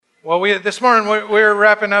Well, this morning we're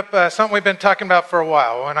wrapping up something we've been talking about for a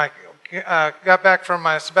while. When I got back from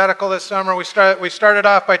my sabbatical this summer, we started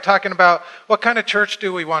off by talking about what kind of church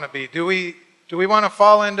do we want to be? Do we want to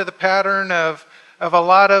fall into the pattern of a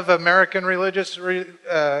lot of American religious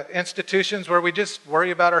institutions where we just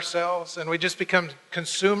worry about ourselves and we just become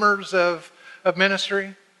consumers of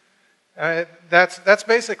ministry? That's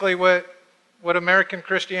basically what American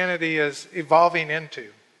Christianity is evolving into.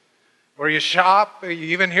 Where you shop, you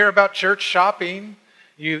even hear about church shopping.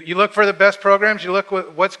 You look for the best programs. You look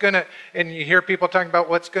what's gonna, and you hear people talking about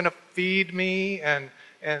what's gonna feed me, and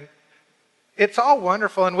it's all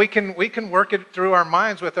wonderful. And we can work it through our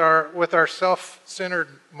minds with our self-centered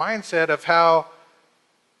mindset of how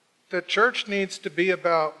the church needs to be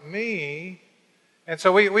about me. And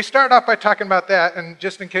so we start off by talking about that. And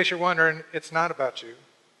just in case you're wondering, it's not about you.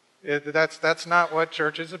 That's not what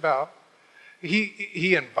church is about.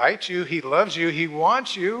 He invites you, he loves you, he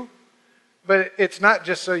wants you, but it's not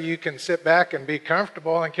just so you can sit back and be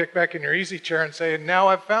comfortable and kick back in your easy chair and say, now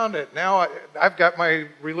I've found it. Now I've got my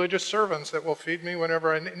religious servants that will feed me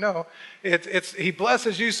whenever I need. No, he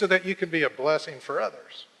blesses you so that you can be a blessing for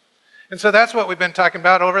others. And so that's what we've been talking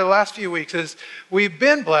about over the last few weeks is we've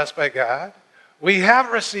been blessed by God. We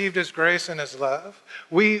have received His grace and His love.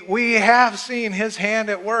 We have seen His hand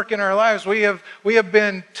at work in our lives. We have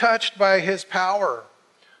been touched by His power.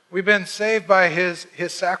 We've been saved by His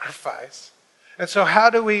sacrifice. And so how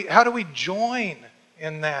do we join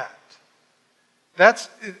in that? That's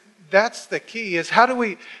the key, is how do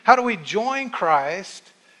we join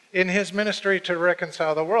Christ in His ministry to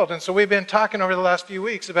reconcile the world? And so we've been talking over the last few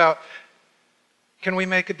weeks about, can we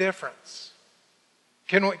make a difference?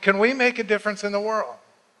 Can we make a difference in the world?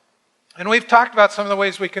 And we've talked about some of the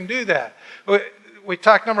ways we can do that. We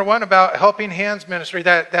talked, number one, about Helping Hands ministry,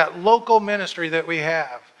 that local ministry that we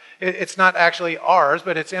have. It's not actually ours,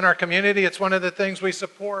 but it's in our community. It's one of the things we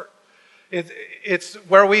support. It's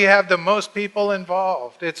where we have the most people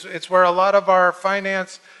involved. It's where a lot of our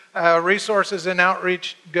finance resources and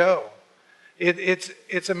outreach go.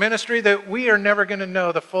 It's a ministry that we are never going to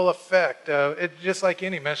know the full effect of. Just like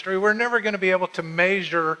any ministry, we're never going to be able to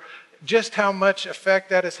measure just how much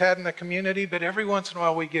effect that has had in the community, but every once in a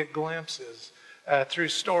while we get glimpses through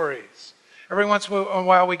stories. Every once in a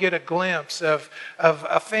while we get a glimpse of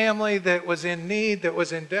a family that was in need, that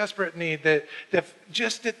was in desperate need, that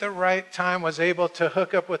just at the right time was able to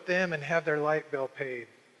hook up with them and have their light bill paid.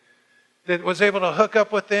 That was able to hook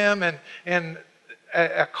up with them and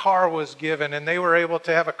a car was given, and they were able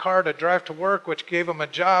to have a car to drive to work, which gave them a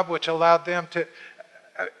job, which allowed them to...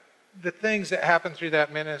 the things that happen through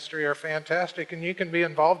that ministry are fantastic, and you can be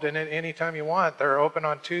involved in it anytime you want. They're open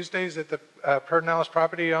on Tuesdays at the Pedernales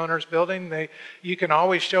Property Owners Building. You can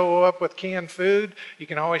always show up with canned food. You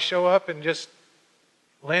can always show up and just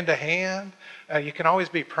lend a hand. You can always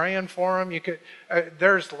be praying for them.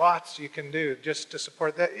 There's lots you can do just to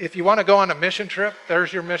support that. If you want to go on a mission trip,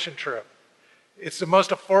 there's your mission trip. It's the most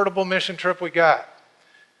affordable mission trip we got.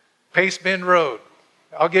 Pace Bend Road.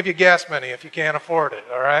 I'll give you gas money if you can't afford it,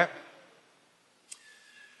 all right?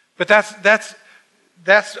 But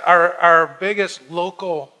that's our biggest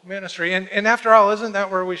local ministry. And after all, isn't that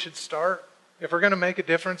where we should start? If we're going to make a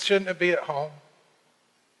difference, shouldn't it be at home?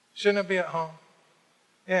 Shouldn't it be at home?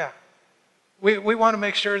 Yeah. We want to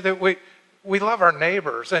make sure that we love our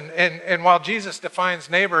neighbors. And while Jesus defines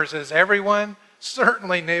neighbors as everyone,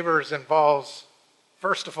 certainly neighbors involves,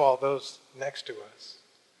 first of all, those next to us.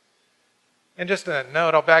 And just a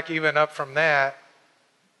note, I'll back even up from that.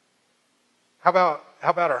 How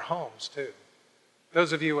about our homes too?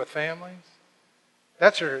 Those of you with families,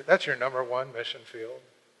 that's your number one mission field.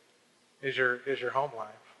 Is your home life.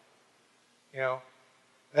 You know,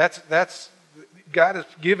 that's God has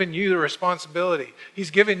given you the responsibility. He's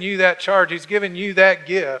given you that charge. He's given you that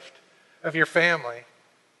gift of your family.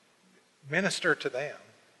 Minister to them.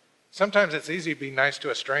 Sometimes it's easy to be nice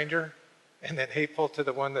to a stranger and then hateful to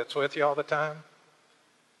the one that's with you all the time.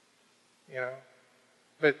 You know,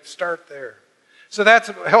 but start there. So that's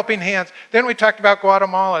Helping Hands. Then we talked about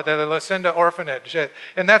Guatemala, the La Senda Orphanage,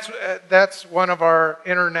 and that's one of our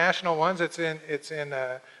international ones. It's in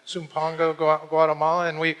Zumpango, Guatemala,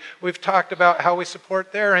 and we've talked about how we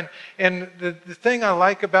support there. And the thing I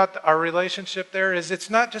like about our relationship there is it's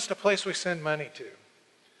not just a place we send money to.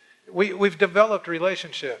 We've developed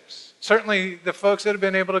relationships. Certainly the folks that have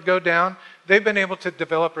been able to go down, they've been able to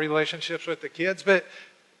develop relationships with the kids, but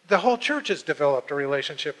the whole church has developed a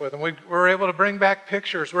relationship with them. We're able to bring back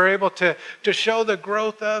pictures. We're able to show the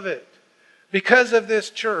growth of it. Because of this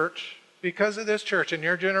church and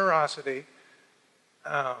your generosity,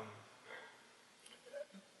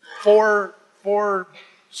 four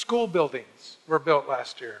school buildings were built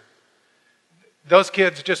last year. Those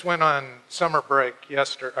kids just went on summer break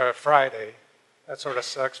Friday. That sort of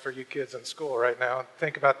sucks for you kids in school right now.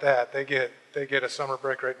 Think about that. They get a summer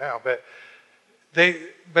break right now. But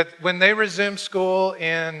when they resume school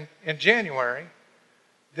in January,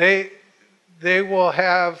 they will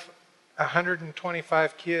have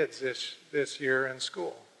 125 kids this year in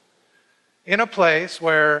school, in a place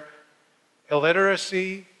where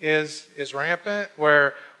illiteracy is rampant,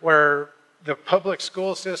 where the public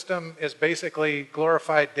school system is basically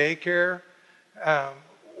glorified daycare,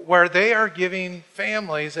 where they are giving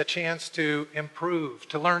families a chance to improve,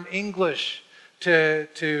 to learn English,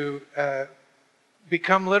 to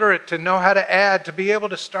become literate, to know how to add, to be able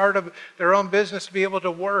to start their own business, to be able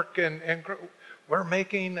to work and grow. We're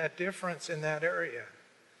making a difference in that area.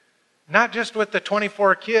 Not just with the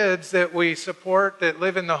 24 kids that we support that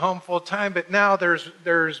live in the home full time, but now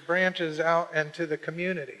there's branches out into the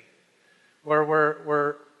community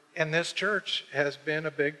where and this church has been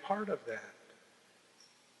a big part of that.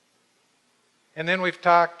 And then we've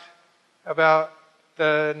talked about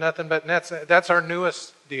the Nothing But Nets. That's our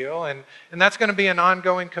newest deal, and that's going to be an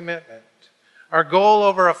ongoing commitment. Our goal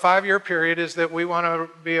over a 5-year period is that we want to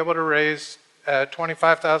be able to raise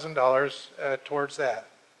 $25,000 towards that.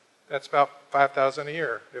 That's about $5,000 a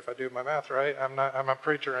year, if I do my math right. I'm a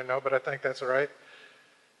preacher, I know, but I think that's all right.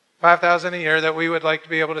 $5,000 a year that we would like to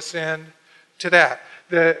be able to send to that.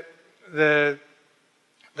 The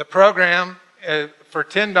program for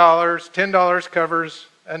 $10 covers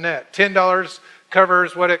a net. $10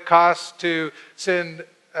 covers what it costs to send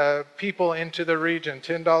people into the region.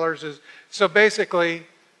 $10 is so basically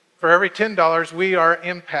for every $10 we are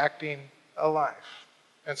impacting a life.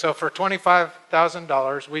 And so for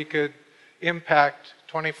 $25,000 we could impact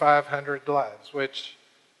 2,500 lives, which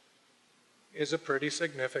is a pretty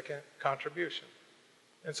significant contribution.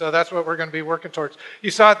 And so that's what we're going to be working towards.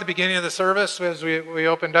 You saw at the beginning of the service as we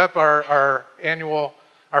opened up our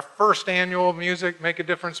first annual Make a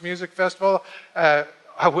Difference Music Festival.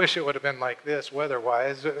 I wish it would have been like this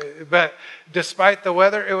weather-wise, but despite the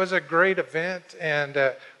weather, it was a great event, and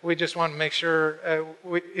we just wanted to make sure,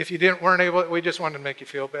 if you weren't able, we just wanted to make you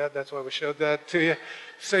feel bad. That's why we showed that to you,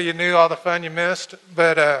 so you knew all the fun you missed.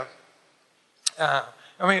 But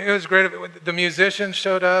I mean, it was great. The musicians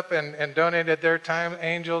showed up and donated their time.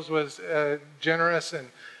 Angels was generous,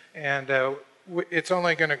 and it's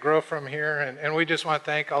only going to grow from here. And we just want to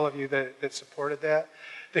thank all of you that supported that.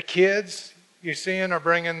 The kids you're seeing are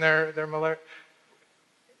bringing their malaria.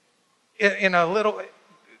 In a little,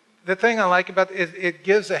 the thing I like about it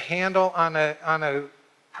gives a handle on a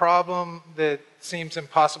problem that seems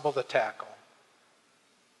impossible to tackle.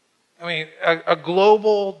 I mean, a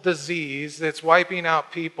global disease that's wiping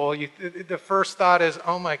out people, the first thought is,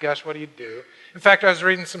 oh my gosh, what do you do? In fact, I was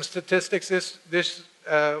reading some statistics this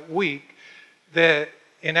week that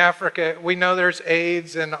in Africa, we know there's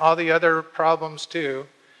AIDS and all the other problems too.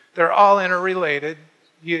 They're all interrelated.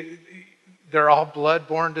 They're all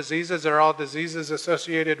blood-borne diseases. They're all diseases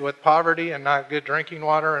associated with poverty and not good drinking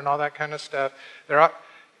water and all that kind of stuff. They're all,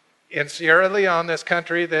 in Sierra Leone, this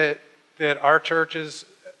country that our church is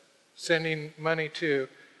sending money to,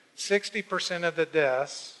 60% of the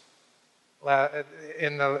deaths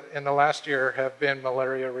in the last year have been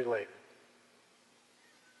malaria related.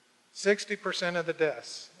 60% of the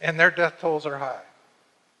deaths, and their death tolls are high.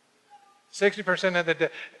 60% of the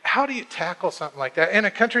deaths. How do you tackle something like that? In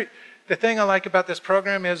a country, the thing I like about this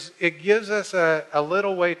program is it gives us a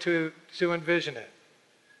little way to envision it.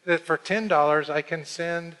 That for $10 I can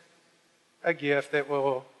send a gift that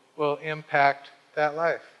will impact that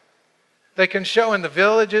life. They can show in the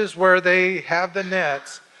villages where they have the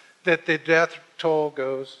nets that the death toll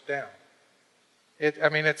goes down.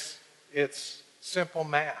 It's simple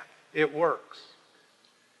math. It works.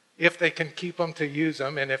 If they can keep them to use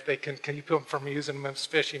them, and if they can keep them from using them as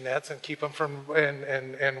fishing nets and keep them from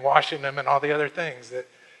and washing them and all the other things,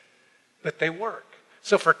 but they work.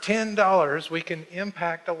 So for $10 we can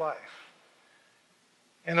impact a life.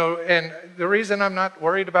 And the reason I'm not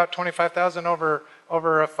worried about $25,000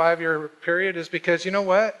 over a 5-year period is because, you know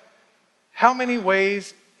what? How many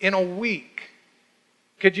ways in a week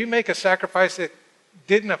could you make a sacrifice that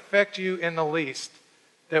didn't affect you in the least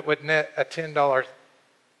that would net a $10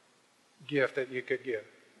 gift that you could give?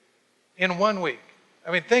 In 1 week.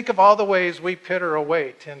 I mean, think of all the ways we pitter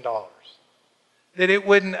away $10. That it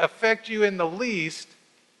wouldn't affect you in the least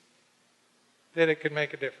that it could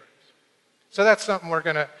make a difference. So that's something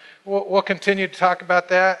we'll continue to talk about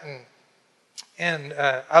that, and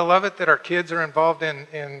I love it that our kids are involved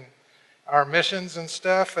in our missions and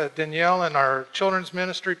stuff. Danielle and our children's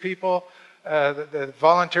ministry people the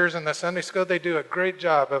volunteers in the Sunday school, they do a great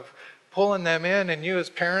job of pulling them in, and you as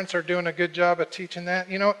parents are doing a good job of teaching that.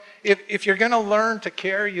 You know, if you're going to learn to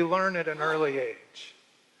care, you learn at an early age.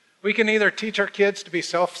 We can either teach our kids to be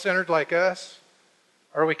self-centered like us,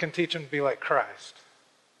 or we can teach them to be like Christ.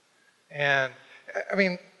 And, I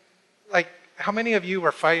mean, like, how many of you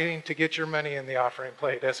were fighting to get your money in the offering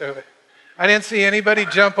plate? I didn't see anybody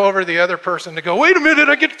jump over the other person to go, wait a minute,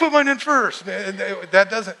 I get to put mine in first.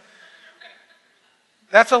 That's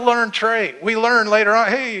a learned trait. We learn later on,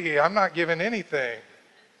 hey, I'm not giving anything.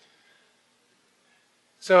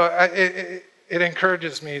 So it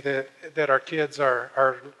encourages me that our kids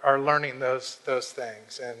are learning those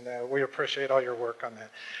things, and we appreciate all your work on that.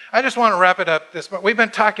 I just want to wrap it up. We've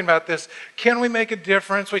been talking about this. Can we make a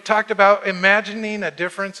difference? We talked about imagining a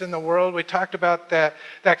difference in the world. We talked about that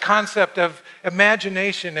concept of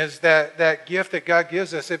imagination is that gift that God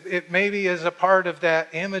gives us. It maybe is a part of that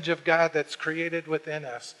image of God that's created within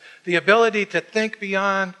us. The ability to think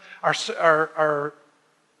beyond our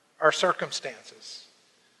circumstances,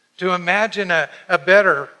 to imagine a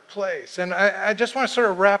better place. And I just want to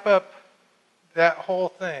sort of wrap up that whole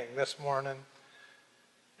thing this morning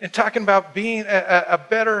and talking about being a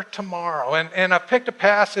better tomorrow. And I picked a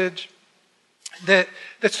passage that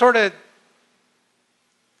sort of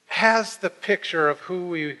has the picture of who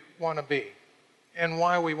we want to be and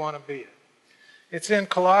why we want to be it. It's in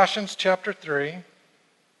Colossians chapter 3.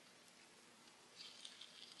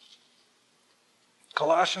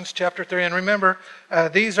 Colossians chapter 3. And remember,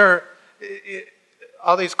 these are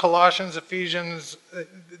all these Colossians, Ephesians,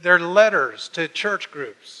 they're letters to church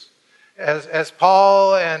groups. As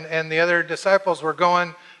Paul and the other disciples were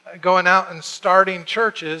going out and starting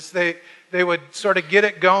churches, they would sort of get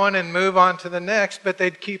it going and move on to the next, but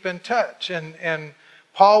they'd keep in touch. And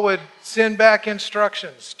Paul would send back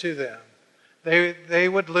instructions to them. They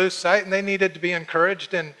would lose sight, and they needed to be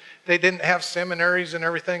encouraged, and they didn't have seminaries and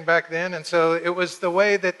everything back then, and so it was the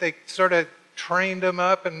way that they sort of trained them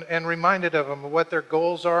up and reminded them of what their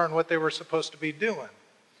goals are and what they were supposed to be doing.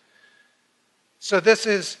 So this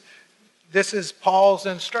is Paul's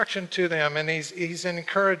instruction to them, and he's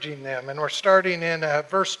encouraging them, and we're starting in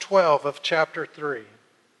verse 12 of chapter 3.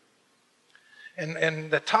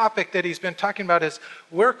 And the topic that he's been talking about is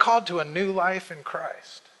we're called to a new life in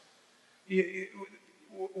Christ.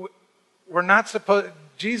 We're not supposed.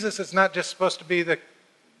 Jesus is not just supposed to be the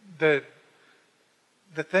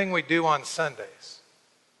thing we do on Sundays.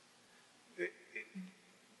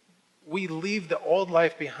 We leave the old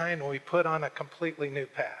life behind and we put on a completely new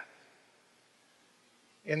path.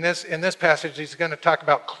 In this passage, he's going to talk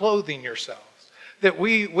about clothing yourselves. That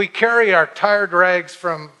we carry our tired rags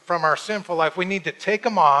from our sinful life. We need to take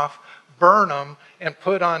them off, burn them, and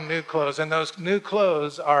put on new clothes. And those new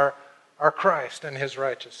clothes are Christ and his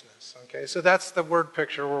righteousness. Okay, so that's the word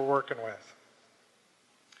picture we're working with.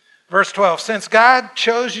 Verse 12, since God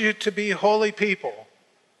chose you to be holy people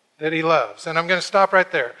that he loves. And I'm going to stop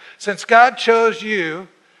right there. Since God chose you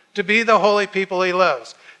to be the holy people he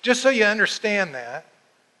loves. Just so you understand that,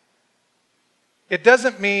 it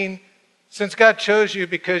doesn't mean since God chose you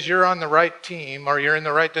because you're on the right team or you're in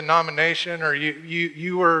the right denomination or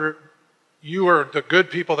you were the good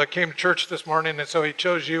people that came to church this morning, and so he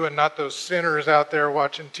chose you and not those sinners out there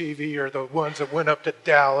watching TV or the ones that went up to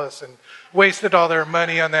Dallas and wasted all their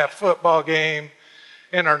money on that football game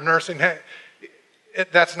and are nursing.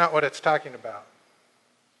 That's not what it's talking about.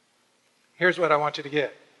 Here's what I want you to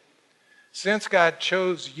get. Since God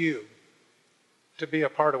chose you to be a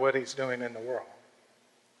part of what he's doing in the world,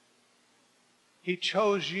 he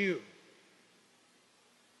chose you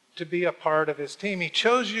to be a part of his team. He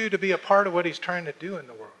chose you to be a part of what he's trying to do in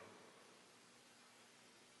the world.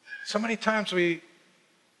 So many times we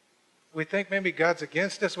think maybe God's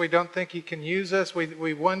against us. We don't think he can use us.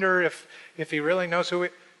 We wonder if he really knows who we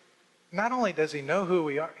are. Not only does he know who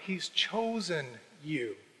we are, he's chosen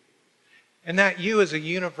you. And that you is a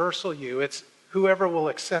universal you. It's whoever will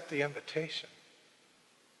accept the invitation.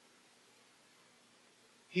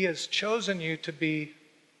 He has chosen you to be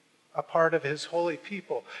a part of his holy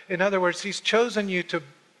people. In other words, he's chosen you to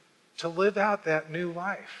live out that new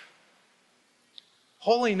life.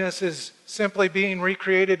 Holiness is simply being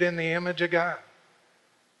recreated in the image of God.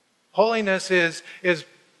 Holiness is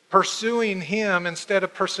pursuing him instead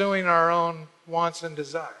of pursuing our own wants and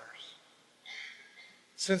desires.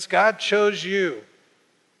 Since God chose you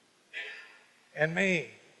and me,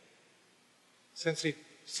 since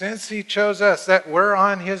he chose us, that we're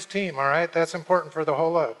on his team, all right? That's important for the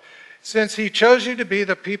whole load. Since he chose you to be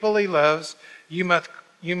the people he loves, you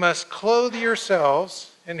must clothe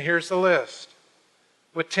yourselves, and here's the list,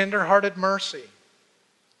 with tender-hearted mercy,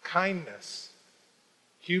 kindness,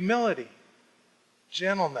 humility,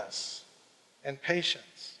 gentleness, and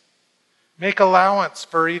patience. Make allowance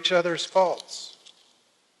for each other's faults,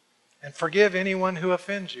 and forgive anyone who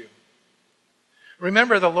offends you.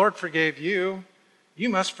 Remember, the Lord forgave you. You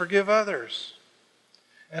must forgive others.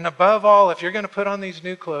 And above all, if you're going to put on these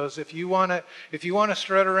new clothes, if you want to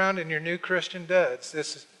strut around in your new Christian duds,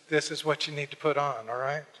 this is what you need to put on, all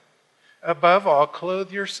right? Above all,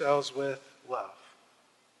 clothe yourselves with love,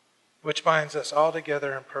 which binds us all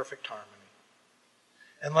together in perfect harmony.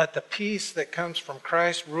 And let the peace that comes from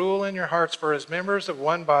Christ rule in your hearts, for as members of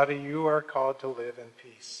one body you are called to live in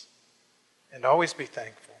peace. And always be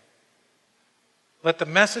thankful. Let the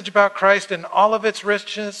message about Christ in all of its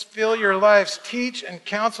richness fill your lives. Teach and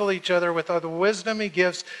counsel each other with all the wisdom he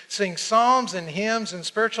gives. Sing psalms and hymns and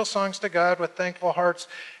spiritual songs to God with thankful hearts.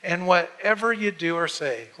 And whatever you do or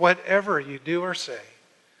say,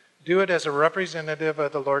 do it as a representative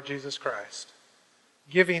of the Lord Jesus Christ,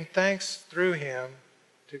 giving thanks through him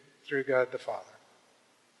through God the Father.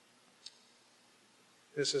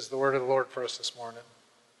 This is the word of the Lord for us this morning.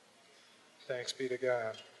 Thanks be to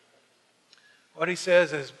God. What he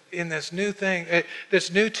says is, in this new thing, this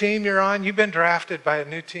new team you're on, you've been drafted by a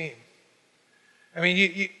new team. I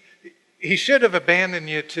mean, he should have abandoned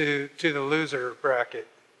you to the loser bracket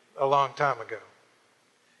a long time ago.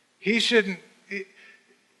 He shouldn't.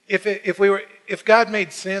 If God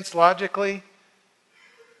made sense logically,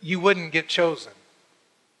 you wouldn't get chosen,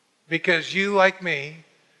 because you, like me,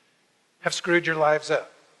 have screwed your lives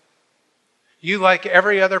up. You, like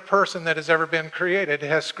every other person that has ever been created,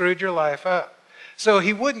 has screwed your life up. So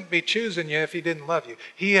he wouldn't be choosing you if he didn't love you.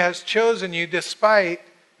 He has chosen you despite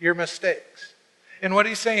your mistakes. And what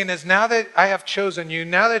he's saying is, now that I have chosen you,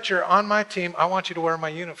 now that you're on my team, I want you to wear my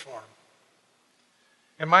uniform.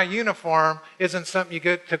 And my uniform isn't something you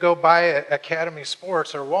get to go buy at Academy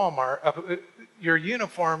Sports or Walmart. Your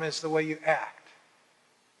uniform is the way you act.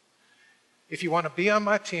 If you want to be on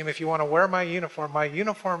my team, if you want to wear my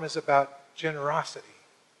uniform is about generosity.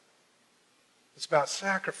 It's about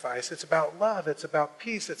sacrifice. It's about love. It's about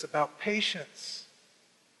peace. It's about patience.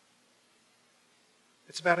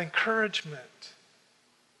 It's about encouragement.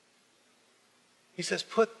 He says,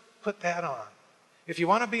 put that on. If you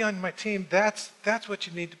want to be on my team, that's what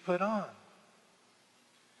you need to put on.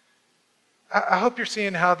 I hope you're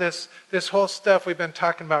seeing how this whole stuff we've been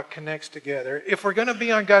talking about connects together. If we're going to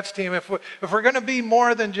be on God's team, if we're going to be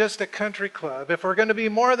more than just a country club, if we're going to be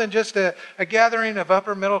more than just a gathering of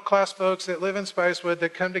upper middle class folks that live in Spicewood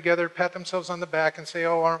that come together, pat themselves on the back and say,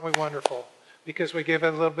 oh, aren't we wonderful, because we gave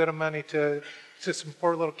a little bit of money to some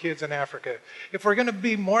poor little kids in Africa. If we're going to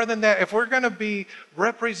be more than that, if we're going to be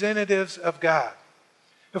representatives of God,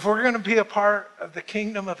 if we're going to be a part of the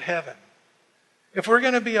kingdom of heaven, if we're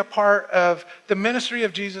going to be a part of the ministry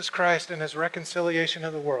of Jesus Christ and his reconciliation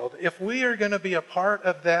of the world, if we are going to be a part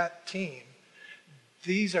of that team,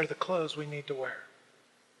 these are the clothes we need to wear.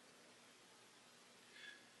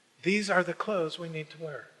 These are the clothes we need to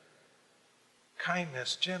wear.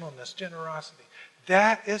 Kindness, gentleness, generosity.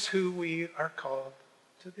 That is who we are called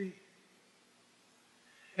to be.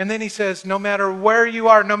 And then he says, no matter where you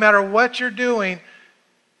are, no matter what you're doing,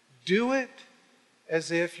 do it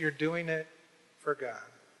as if you're doing it for God.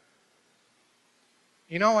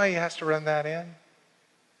 You know why he has to run that in?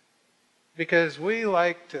 Because we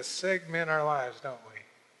like to segment our lives, don't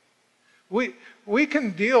we? We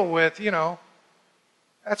can deal with,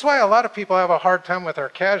 that's why a lot of people have a hard time with our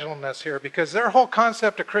casualness here, because their whole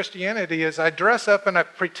concept of Christianity is I dress up and I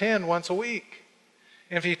pretend once a week.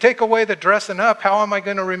 And if you take away the dressing up, how am I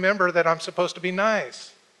going to remember that I'm supposed to be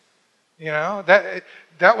nice?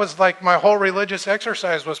 That was like my whole religious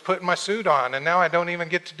exercise was putting my suit on, and now I don't even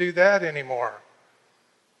get to do that anymore.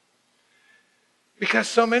 Because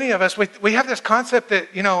so many of us, we have this concept that,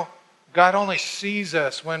 God only sees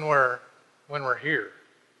us when we're here.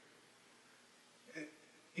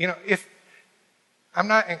 If I'm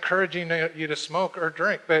not encouraging you to smoke or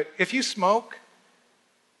drink, but if you smoke,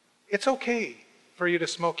 it's okay for you to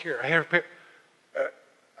smoke here. I hear people,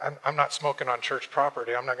 I'm not smoking on church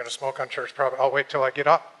property. I'm not going to smoke on church property. I'll wait till I get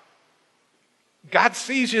up. God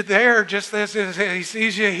sees you there just as he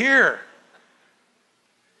sees you here.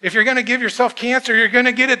 If you're going to give yourself cancer, you're going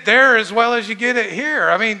to get it there as well as you get it here.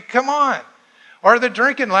 I mean, come on. Or the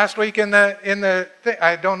drinking last week in the thing.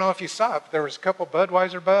 I don't know if you saw it, but there was a couple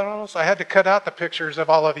Budweiser bottles. I had to cut out the pictures of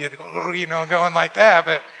all of you, going like that.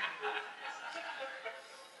 But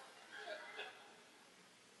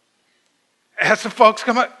had some folks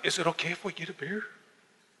come up. Is it okay if we get a beer?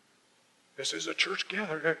 This is a church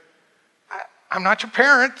gathering. I'm not your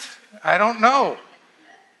parent. I don't know.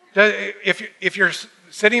 If you're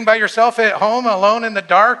sitting by yourself at home alone in the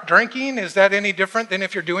dark drinking, is that any different than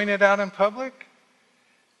if you're doing it out in public?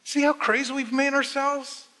 See how crazy we've made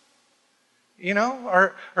ourselves? You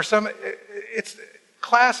know, or some, it's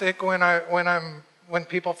classic when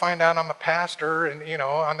people find out I'm a pastor and, you know,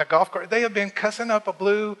 on the golf course, they have been cussing up a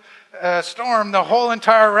blue storm the whole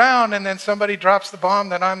entire round, and then somebody drops the bomb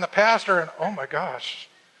that I'm the pastor, and oh my gosh,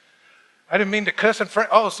 I didn't mean to cuss in front.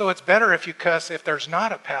 Oh, so it's better if you cuss if there's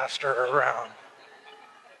not a pastor around.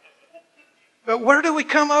 But where do we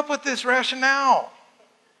come up with this rationale?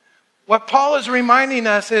 What Paul is reminding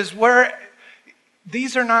us is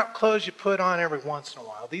these are not clothes you put on every once in a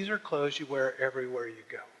while. These are clothes you wear everywhere you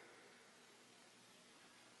go.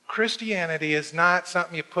 Christianity is not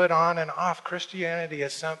something you put on and off. Christianity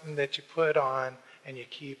is something that you put on and you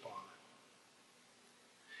keep on.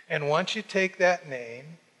 And once you take that name,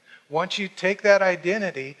 once you take that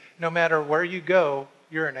identity, no matter where you go,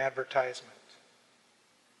 you're an advertisement.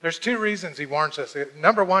 There's two reasons he warns us.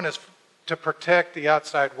 Number one is to protect the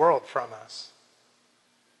outside world from us.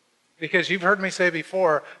 Because you've heard me say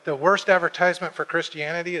before, the worst advertisement for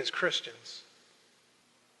Christianity is Christians.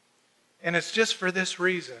 And it's just for this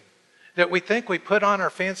reason, that we think we put on our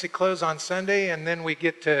fancy clothes on Sunday and then we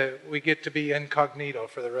get to be incognito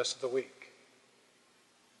for the rest of the week.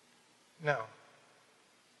 No.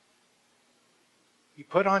 You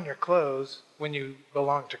put on your clothes when you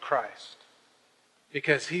belong to Christ,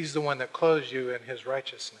 because he's the one that clothes you in his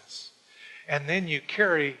righteousness. And then you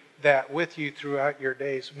carry that with you throughout your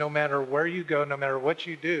days. No matter where you go, no matter what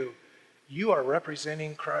you do, you are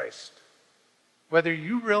representing Christ, whether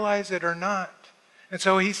you realize it or not. And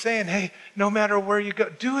so he's saying, hey, no matter where you go,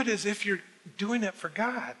 do it as if you're doing it for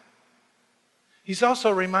God. He's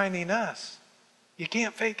also reminding us, you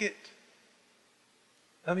can't fake it.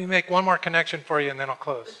 Let me make one more connection for you and then I'll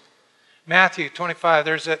close. Matthew 25,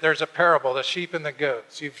 there's a parable, the sheep and the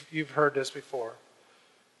goats. You've heard this before.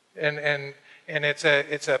 And it's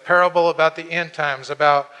a parable about the end times,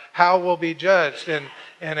 about how we'll be judged. And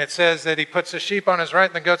it says that he puts the sheep on his right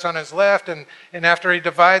and the goats on his left, and after he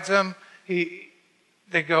divides them,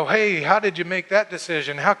 they go, hey, how did you make that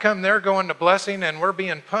decision? How come they're going to blessing and we're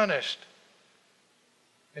being punished?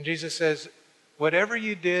 And Jesus says, whatever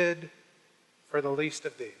you did for the least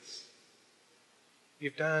of these,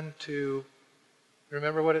 you've done to,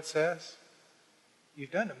 remember what it says?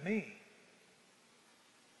 You've done to me.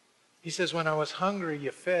 He says, when I was hungry,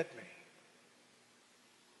 you fed me.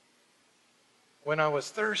 When I was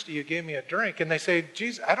thirsty, you gave me a drink. And they say,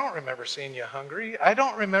 Jesus, I don't remember seeing you hungry. I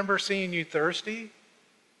don't remember seeing you thirsty.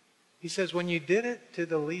 He says, when you did it to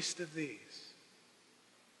the least of these,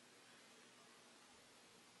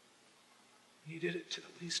 you did it to the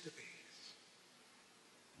least of these.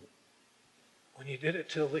 When you did it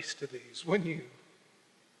to the least of these,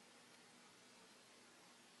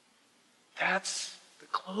 that's the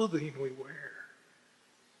clothing we wear.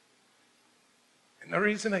 And the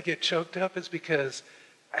reason I get choked up is because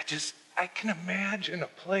I can imagine a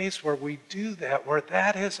place where we do that, where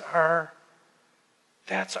that's our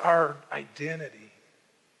identity.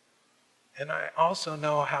 And I also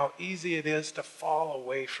know how easy it is to fall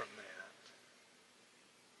away from that.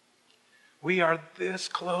 We are this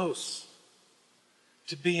close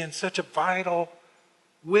to being such a vital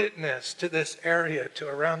witness to this area, to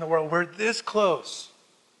around the world. We're this close.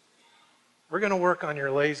 We're going to work on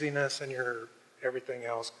your laziness and your everything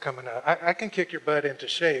else coming up. I can kick your butt into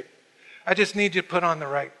shape. I just need you to put on the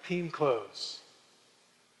right team clothes.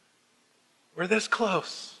 We're this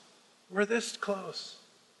close. We're this close.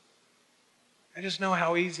 I just know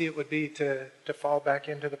how easy it would be to fall back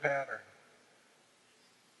into the pattern.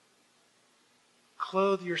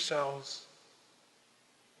 Clothe yourselves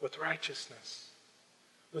with righteousness,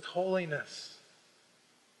 with holiness,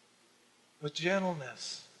 with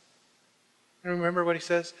gentleness. And remember what he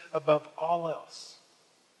says? Above all else.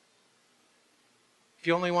 If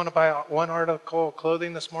you only want to buy one article of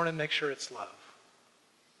clothing this morning, make sure it's love.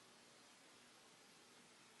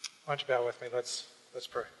 Why don't you bow with me? Let's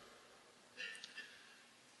pray.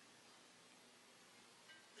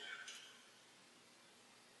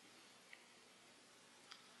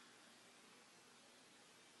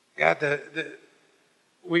 God,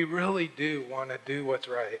 we really do want to do what's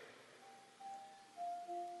right.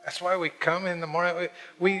 That's why we come in the morning.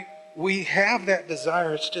 We have that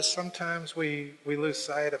desire. It's just sometimes we lose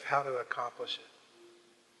sight of how to accomplish it.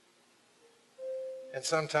 And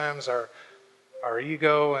sometimes our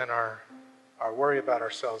ego and our worry about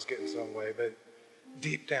ourselves get in some way. But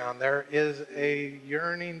deep down, there is a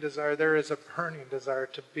yearning desire. There is a burning desire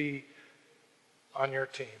to be on your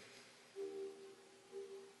team.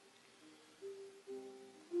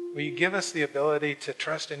 Will you give us the ability to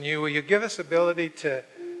trust in you? Will you give us the ability to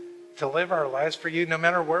live our lives for you, no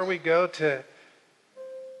matter where we go, to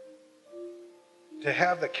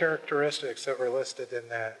have the characteristics that were listed in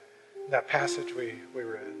that passage we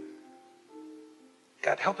read?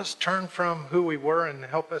 God, help us turn from who we were and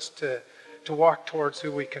help us to walk towards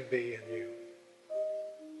who we can be in you.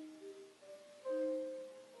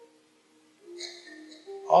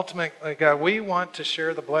 Ultimately, God, we want to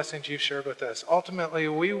share the blessings you've shared with us. Ultimately,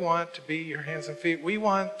 we want to be your hands and feet. We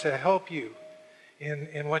want to help you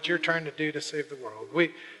in what you're trying to do to save the world.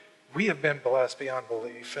 We have been blessed beyond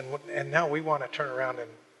belief, and now we want to turn around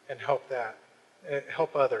and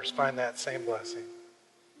help others find that same blessing.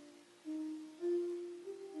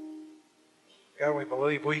 God, we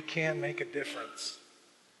believe we can make a difference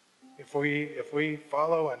if we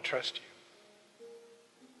follow and trust you.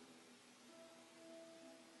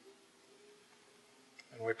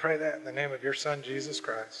 And we pray that in the name of your Son, Jesus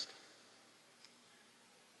Christ.